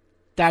playoffs.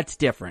 That's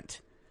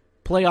different.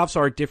 Playoffs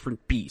are a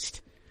different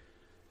beast.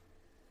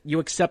 You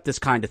accept this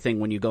kind of thing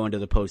when you go into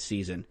the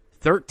postseason.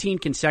 13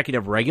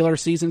 consecutive regular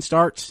season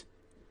starts?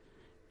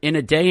 In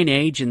a day and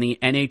age in the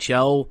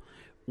NHL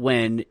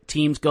when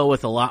teams go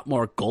with a lot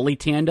more goalie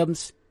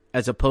tandems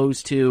as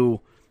opposed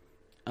to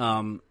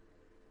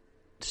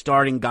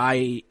starting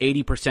guy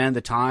 80% of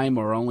the time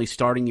or only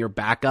starting your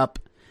backup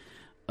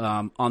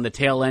on the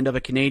tail end of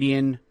a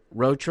Canadian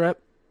road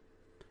trip,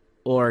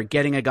 or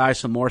getting a guy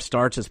some more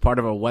starts as part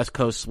of a West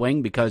Coast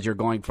swing because you're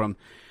going from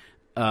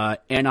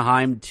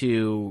Anaheim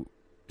to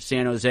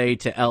San Jose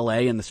to LA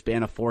in the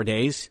span of 4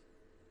 days.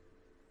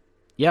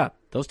 Yeah,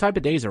 those type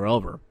of days are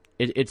over.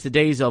 It's the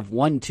days of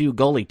 1-2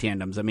 goalie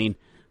tandems. I mean,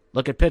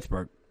 look at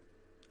Pittsburgh.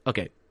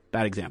 Okay,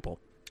 bad example.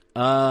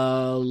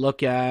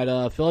 Look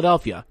at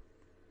Philadelphia.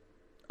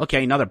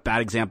 Okay, another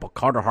bad example.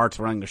 Carter Hart's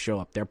running the show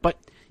up there. But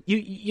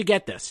you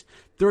get this.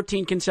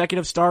 13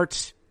 consecutive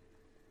starts.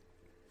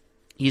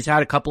 He's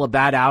had a couple of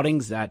bad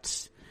outings.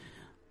 That's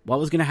what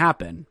was going to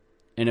happen.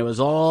 And it was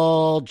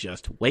all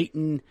just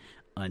waiting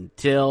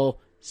until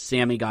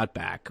Sammy got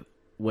back,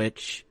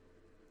 which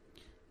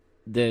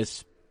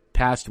this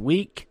past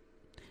week,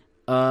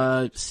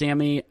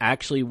 Sammy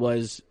actually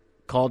was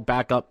called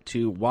back up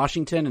to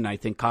Washington, and I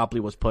think Copley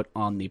was put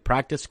on the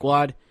practice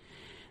squad.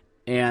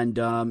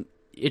 And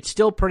it's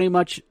still pretty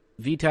much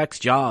Vitek's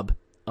job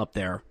up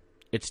there.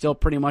 It's still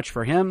pretty much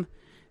for him.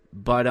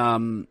 But,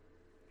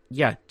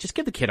 yeah, just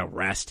give the kid a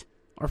rest.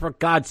 Or for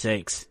God's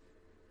sakes,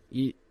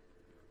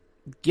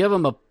 give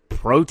him a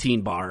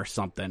protein bar or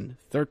something.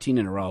 13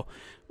 in a row.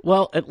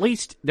 Well, at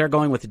least they're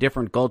going with a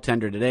different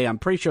goaltender today. I'm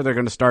pretty sure they're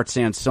going to start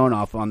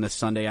Samsonov on this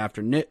Sunday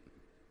afternoon.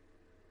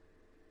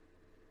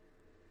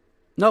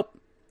 Nope.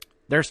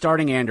 They're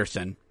starting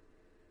Anderson.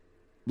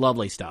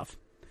 Lovely stuff.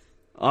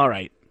 All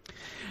right.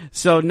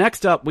 So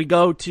next up, we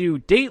go to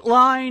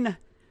Dateline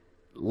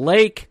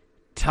Lake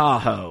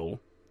Tahoe.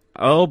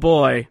 Oh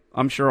boy,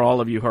 I'm sure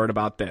all of you heard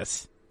about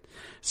this.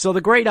 So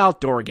the Great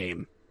Outdoor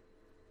Game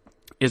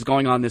is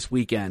going on this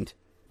weekend.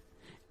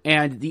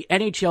 And the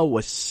NHL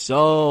was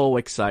so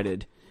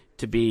excited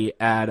to be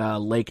at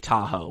Lake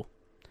Tahoe.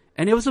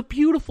 And it was a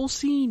beautiful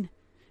scene.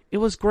 It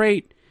was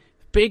great.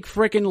 Big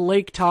frickin'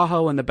 Lake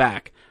Tahoe in the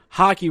back.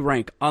 Hockey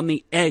rink on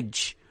the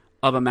edge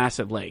of a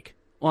massive lake.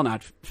 Well,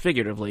 not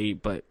figuratively,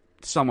 but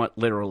somewhat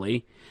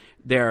literally.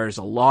 There's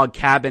a log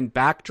cabin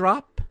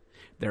backdrop.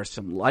 There's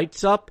some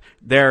lights up.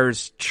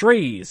 There's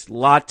trees.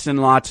 Lots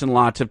and lots and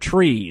lots of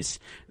trees.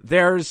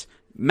 There's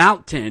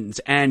mountains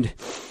and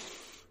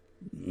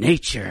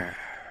nature.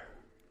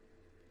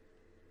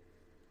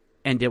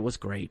 And it was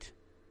great.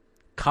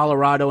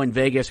 Colorado and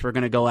Vegas were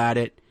going to go at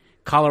it.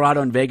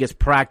 Colorado and Vegas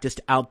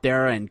practiced out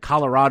there, and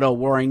Colorado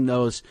wearing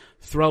those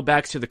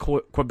throwbacks to the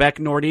Quebec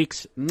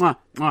Nordiques. Mwah,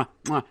 mwah,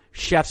 mwah.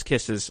 Chef's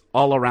kisses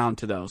all around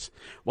to those.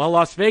 While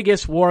Las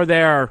Vegas wore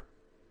their...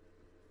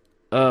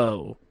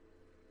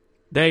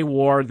 they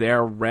wore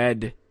their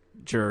red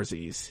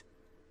jerseys.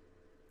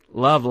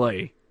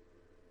 Lovely.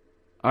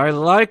 I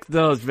like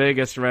those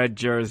Vegas red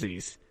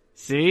jerseys.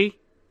 See?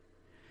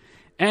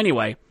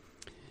 Anyway,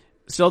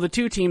 so the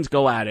two teams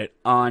go at it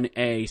on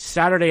a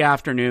Saturday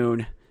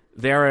afternoon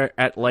there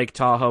at Lake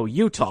Tahoe,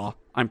 Utah,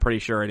 I'm pretty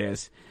sure it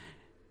is.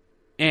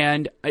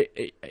 And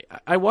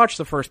I watched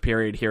the first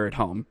period here at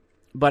home,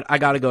 but I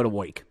got to go to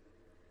work.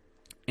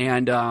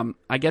 And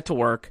I get to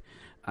work,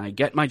 I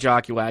get my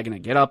jockey wagon, I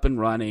get up and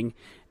running,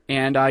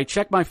 and I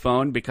check my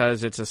phone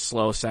because it's a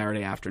slow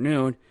Saturday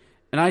afternoon,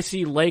 and I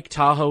see Lake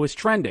Tahoe is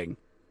trending.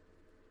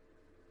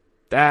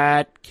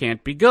 That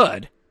can't be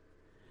good.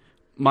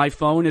 My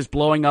phone is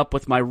blowing up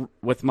with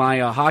my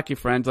hockey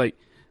friends,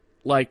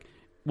 like,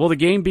 will the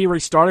game be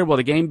restarted? Will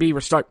the game be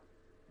restarted?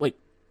 Wait,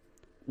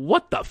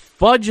 what the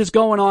fudge is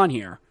going on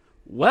here?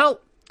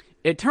 Well,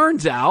 it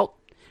turns out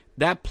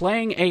that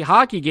playing a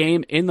hockey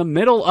game in the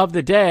middle of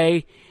the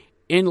day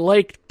in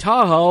Lake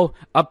Tahoe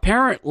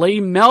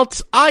apparently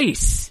melts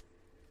ice.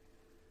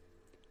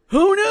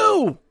 Who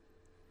knew?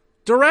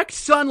 Direct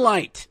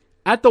sunlight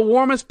at the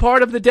warmest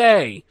part of the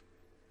day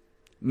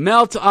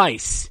melts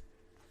ice.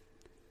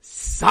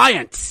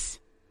 Science!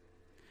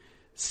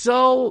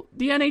 So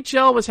the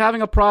NHL was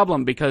having a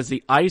problem because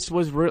the ice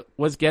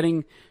was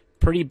getting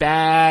pretty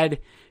bad.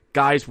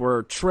 Guys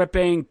were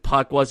tripping.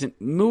 Puck wasn't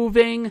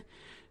moving.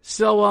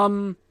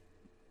 So,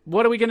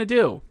 what are we going to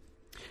do?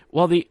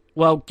 Well,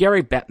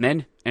 Gary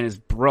Bettman and his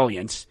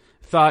brilliance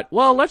thought,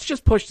 well, let's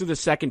just push to the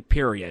second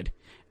period.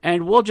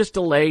 And we'll just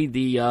delay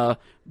the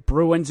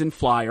Bruins and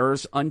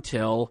Flyers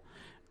until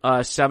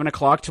 7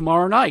 o'clock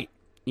tomorrow night.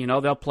 You know,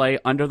 they'll play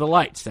under the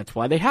lights. That's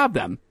why they have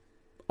them.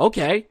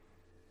 Okay,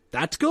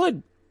 that's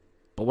good.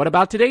 But what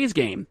about today's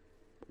game?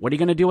 What are you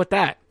going to do with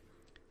that?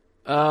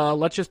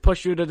 Let's just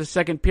push you to the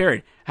second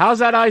period. How's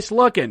that ice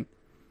looking?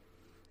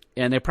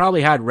 And they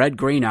probably had Red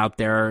Green out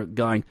there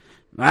going,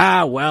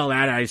 well,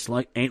 that ice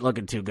ain't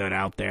looking too good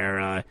out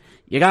there.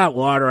 You got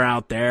water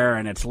out there,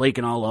 and it's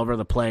leaking all over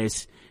the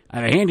place. I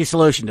have a handy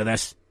solution to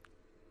this.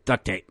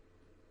 Duct tape.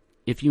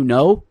 If you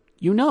know,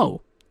 you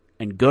know.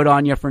 And good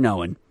on you for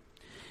knowing.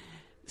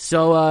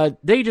 So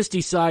they just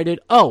decided,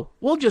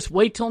 we'll just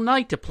wait till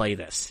night to play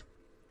this.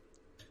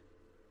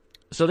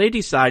 So they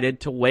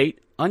decided to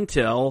wait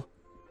until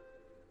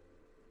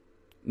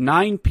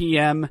 9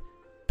 p.m.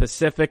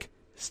 Pacific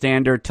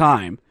Standard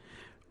Time,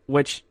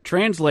 which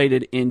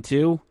translated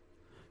into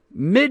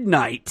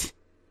midnight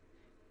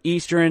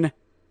Eastern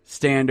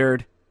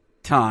Standard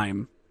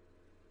time.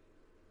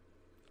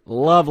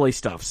 Lovely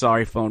stuff.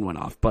 Sorry, phone went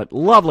off, but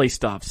lovely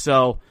stuff.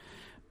 So,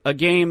 a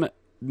game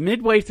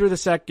midway through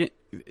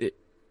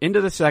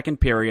into the second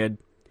period,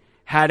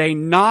 had a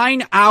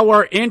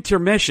 9-hour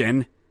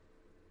intermission,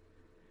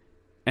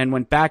 and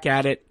went back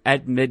at it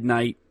at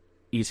midnight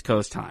East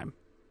Coast time.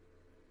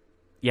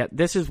 Yet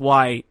this is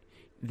why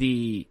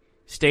the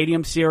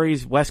Stadium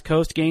Series West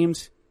Coast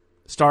games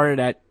started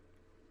at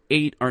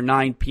 8 or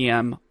 9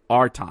 p.m.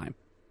 our time.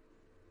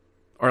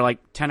 Or like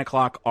 10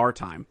 o'clock our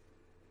time.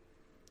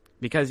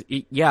 Because,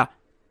 you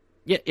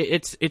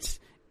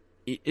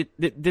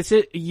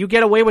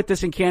get away with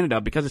this in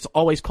Canada because it's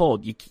always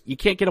cold. You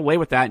can't get away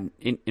with that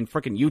in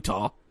frickin'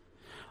 Utah.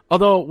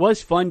 Although it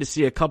was fun to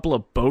see a couple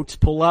of boats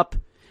pull up.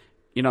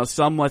 You know,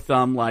 some with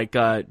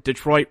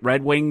Detroit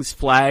Red Wings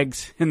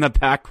flags in the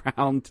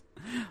background.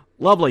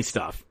 Lovely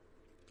stuff.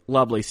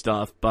 Lovely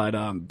stuff. But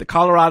the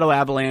Colorado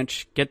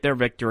Avalanche get their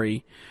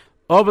victory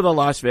over the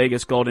Las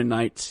Vegas Golden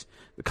Knights.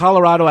 The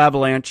Colorado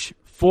Avalanche,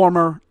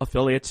 former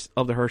affiliates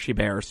of the Hershey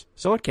Bears,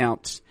 so it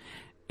counts.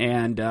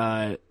 And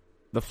the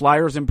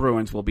Flyers and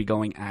Bruins will be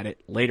going at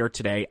it later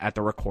today at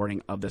the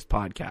recording of this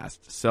podcast.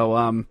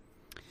 So,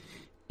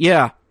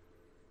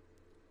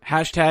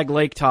 hashtag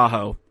Lake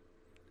Tahoe.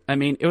 I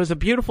mean, it was a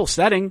beautiful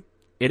setting.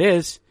 It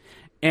is.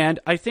 And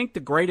I think the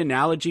great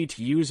analogy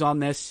to use on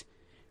this,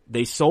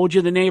 they sold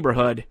you the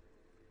neighborhood,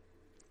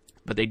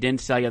 but they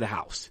didn't sell you the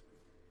house.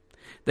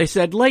 They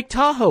said, Lake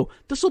Tahoe,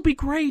 this will be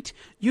great.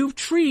 You have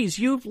trees,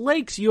 you have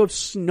lakes, you have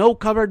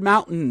snow-covered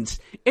mountains.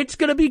 It's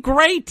going to be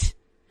great.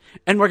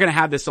 And we're going to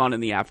have this on in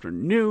the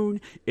afternoon.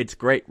 It's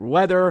great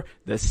weather.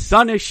 The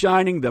sun is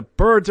shining. The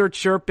birds are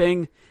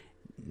chirping.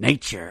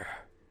 Nature.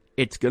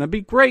 It's going to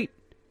be great.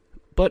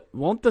 But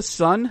won't the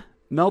sun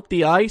melt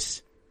the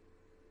ice?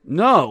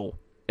 No.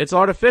 It's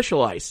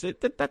artificial ice.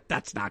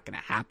 That's not going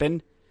to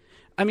happen.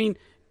 I mean,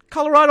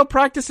 Colorado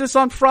practices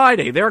on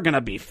Friday. They're going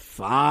to be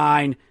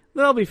fine.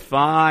 They'll be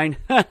fine.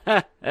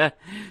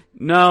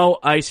 No,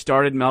 ice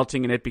started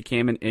melting and it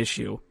became an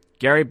issue.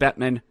 Gary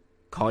Bettman,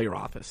 call your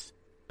office.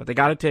 But they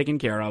got it taken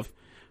care of.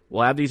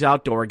 We'll have these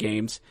outdoor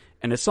games.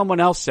 And as someone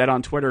else said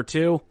on Twitter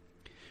too,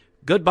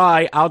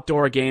 goodbye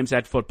outdoor games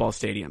at football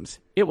stadiums.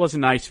 It was a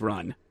nice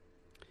run.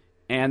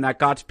 And that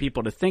got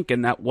people to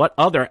thinking that what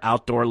other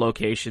outdoor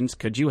locations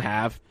could you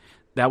have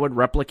that would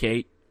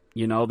replicate,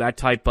 you know, that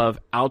type of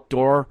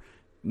outdoor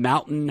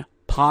mountain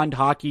pond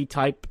hockey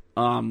type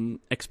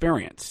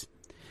experience.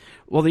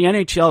 Well, the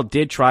NHL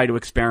did try to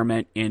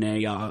experiment in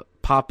a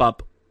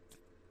pop-up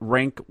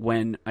rink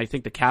when I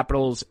think the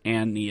Capitals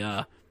and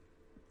the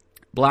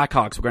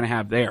Blackhawks were going to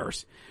have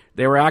theirs.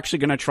 They were actually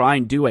going to try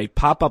and do a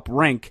pop-up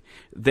rink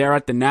there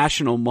at the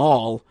National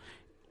Mall,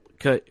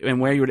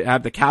 and where you would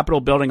have the Capitol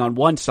building on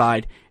one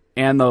side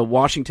and the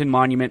Washington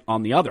Monument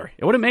on the other.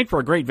 It would have made for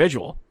a great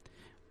visual.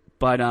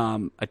 But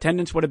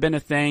attendance would have been a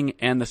thing,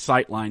 and the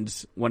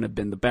sightlines wouldn't have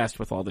been the best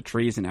with all the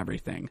trees and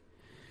everything.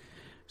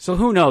 So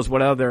who knows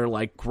what other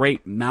like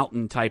great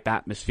mountain-type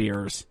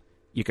atmospheres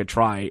you could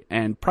try,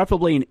 and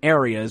preferably in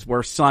areas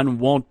where sun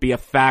won't be a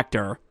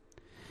factor.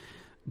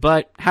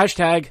 But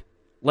hashtag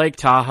Lake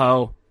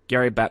Tahoe,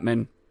 Gary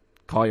Bettman,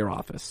 call your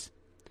office.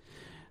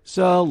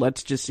 So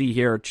let's just see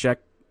here,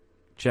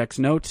 check's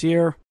notes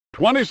here.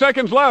 20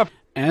 seconds left.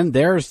 And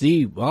there's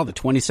the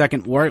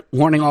 20-second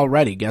warning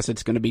already. Guess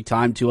it's going to be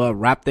time to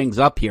wrap things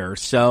up here.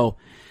 So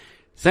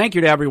thank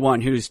you to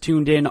everyone who's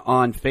tuned in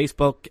on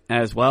Facebook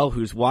as well,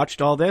 who's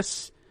watched all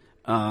this.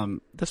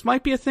 This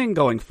might be a thing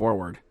going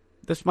forward.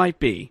 This might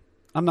be.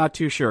 I'm not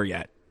too sure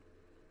yet.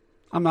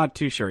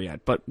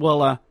 But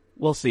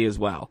we'll see as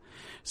well.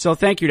 So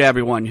thank you to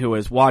everyone who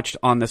has watched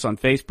on this on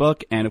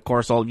Facebook. And, of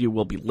course, all of you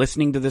will be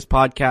listening to this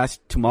podcast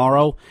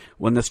tomorrow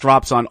when this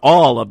drops on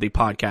all of the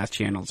podcast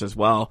channels as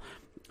well.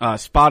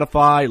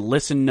 Spotify,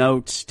 Listen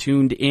Notes,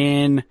 Tuned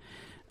In,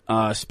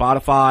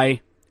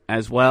 Spotify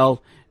as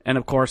well. And,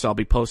 of course, I'll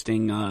be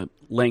posting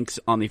links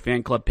on the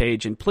fan club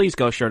page. And please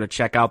go sure to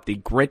check out the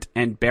Grit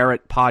and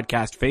Barrett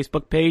podcast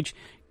Facebook page.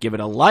 Give it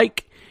a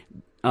like.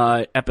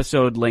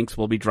 Episode links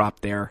will be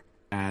dropped there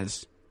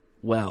as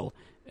well.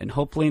 And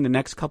hopefully in the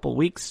next couple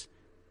weeks,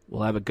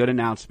 we'll have a good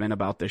announcement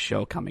about this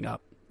show coming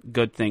up.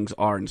 Good things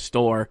are in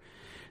store.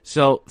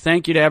 So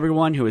thank you to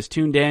everyone who has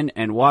tuned in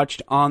and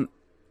watched on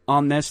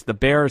this. The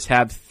Bears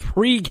have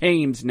 3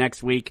 games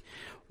next week.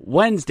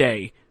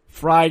 Wednesday,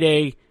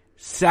 Friday,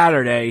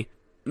 Saturday.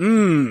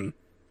 The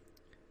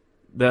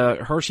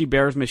Hershey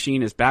Bears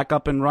machine is back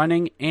up and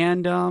running,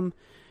 and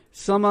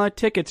some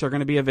tickets are going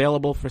to be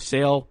available for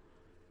sale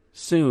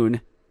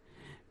soon.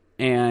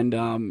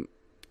 And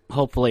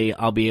hopefully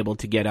I'll be able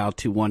to get out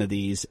to one of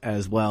these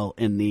as well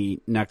in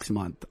the next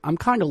month. I'm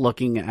kind of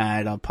looking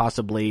at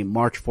possibly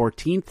March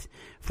 14th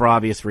for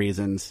obvious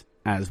reasons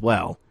as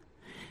well.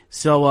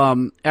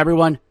 So,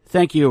 everyone,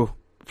 thank you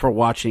for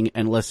watching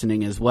and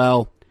listening as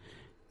well.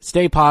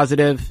 Stay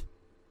positive,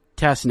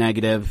 test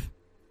negative,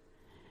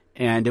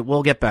 and it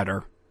will get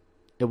better.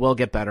 It will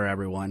get better,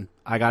 everyone.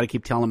 I got to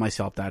keep telling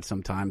myself that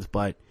sometimes,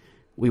 but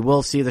we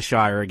will see the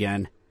Shire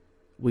again.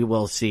 We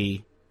will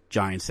see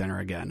Giant Center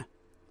again.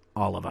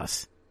 all of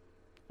us.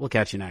 We'll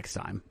catch you next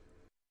time.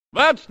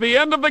 That's the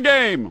end of the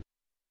game.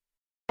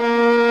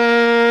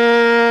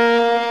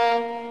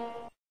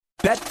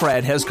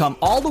 Betfred has come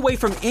all the way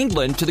from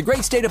England to the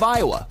great state of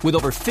Iowa with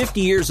over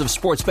 50 years of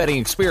sports betting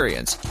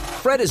experience.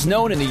 Fred is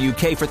known in the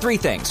UK for three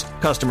things: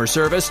 customer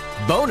service,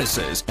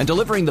 bonuses, and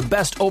delivering the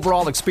best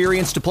overall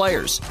experience to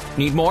players.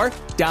 Need more?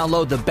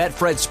 Download the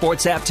Betfred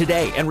Sports app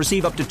today and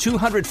receive up to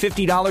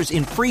 $250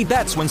 in free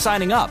bets when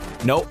signing up.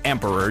 No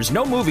emperors,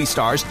 no movie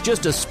stars,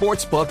 just a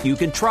sports book you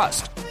can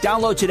trust.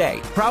 Download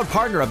today. Proud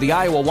partner of the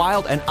Iowa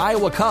Wild and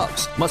Iowa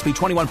Cubs. Must be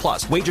 21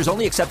 plus. Wagers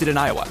only accepted in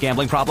Iowa.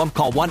 Gambling problem?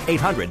 Call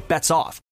 1-800-BETS-OFF.